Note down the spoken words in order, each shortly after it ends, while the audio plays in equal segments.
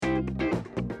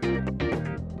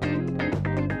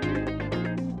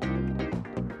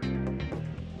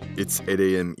It's 8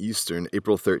 a.m. Eastern,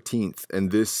 April 13th, and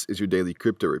this is your daily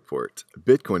crypto report.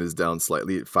 Bitcoin is down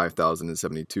slightly at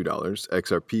 $5,072,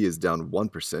 XRP is down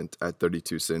 1% at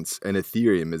 32 cents, and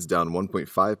Ethereum is down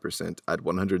 1.5% at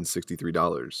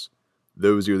 $163.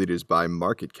 Those are your leaders by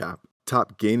market cap.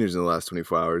 Top gainers in the last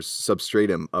 24 hours,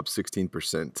 Substratum up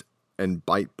 16%, and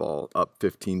Byteball up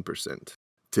 15%.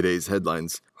 Today's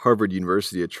headlines: Harvard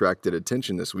University attracted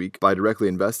attention this week by directly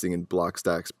investing in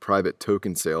Blockstack's private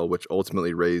token sale, which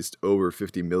ultimately raised over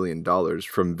 $50 million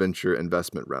from venture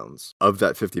investment rounds. Of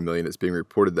that $50 million, it's being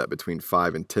reported that between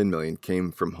 $5 and $10 million came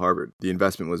from Harvard. The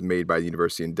investment was made by the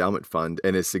University Endowment Fund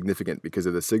and is significant because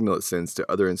of the signal it sends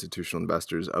to other institutional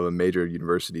investors of a major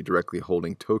university directly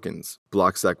holding tokens.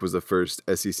 Blockstack was the first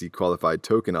SEC-qualified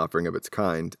token offering of its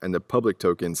kind, and the public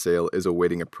token sale is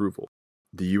awaiting approval.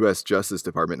 The U.S. Justice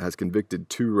Department has convicted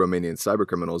 2 Romanian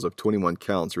cybercriminals of 21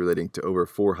 counts relating to over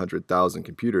 400,000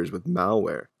 computers with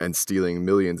malware and stealing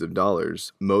millions of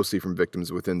dollars, mostly from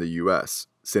victims within the U.S.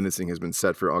 Sentencing has been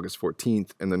set for August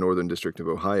 14th in the Northern District of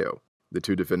Ohio. The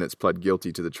 2 defendants pled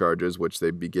guilty to the charges, which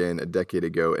they began a decade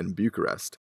ago in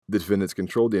Bucharest. The defendants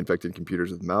controlled the infected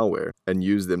computers with malware and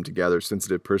used them to gather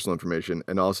sensitive personal information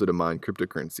and also to mine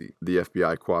cryptocurrency. The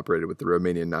FBI cooperated with the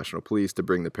Romanian National Police to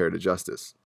bring the pair to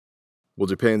justice. Well,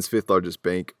 Japan's 5th largest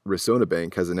bank, Resona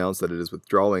Bank, has announced that it is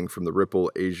withdrawing from the Ripple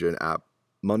Asian app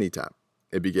MoneyTap.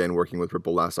 It began working with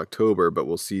Ripple last October, but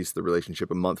will cease the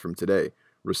relationship a month from today.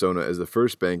 Resona is the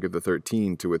first bank of the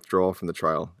 13 to withdraw from the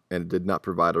trial, and it did not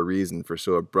provide a reason for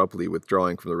so abruptly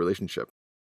withdrawing from the relationship.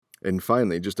 And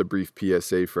finally, just a brief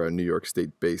PSA for our New York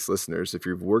State-based listeners. If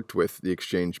you've worked with the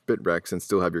exchange Bittrex and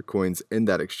still have your coins in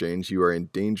that exchange, you are in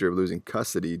danger of losing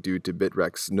custody due to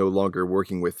Bittrex no longer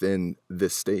working within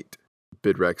this state.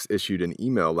 Bittrex issued an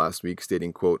email last week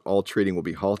stating, quote, "All trading will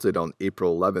be halted on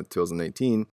April 11th,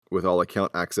 2019, with all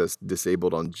account access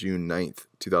disabled on June 9th,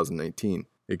 2019.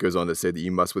 It goes on to say that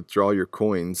you must withdraw your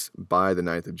coins by the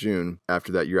 9th of June.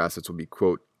 After that, your assets will be,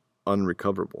 quote,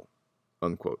 unrecoverable,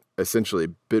 unquote. Essentially,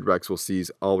 Bittrex will seize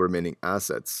all remaining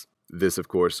assets. This, of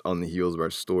course, on the heels of our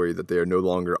story that they are no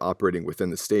longer operating within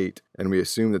the state, and we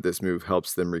assume that this move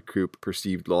helps them recoup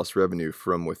perceived lost revenue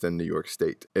from within New York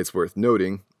State. It's worth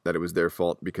noting that it was their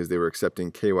fault because they were accepting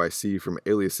KYC from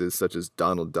aliases such as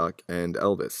Donald Duck and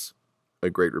Elvis. A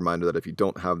great reminder that if you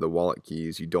don't have the wallet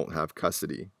keys, you don't have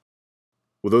custody."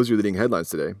 Well, those are your leading headlines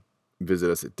today.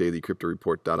 Visit us at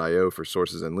dailycryptoreport.io for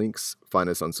sources and links. Find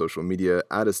us on social media,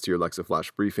 add us to your Alexa Flash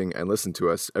briefing, and listen to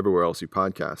us everywhere else you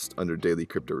podcast under Daily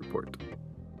Crypto Report.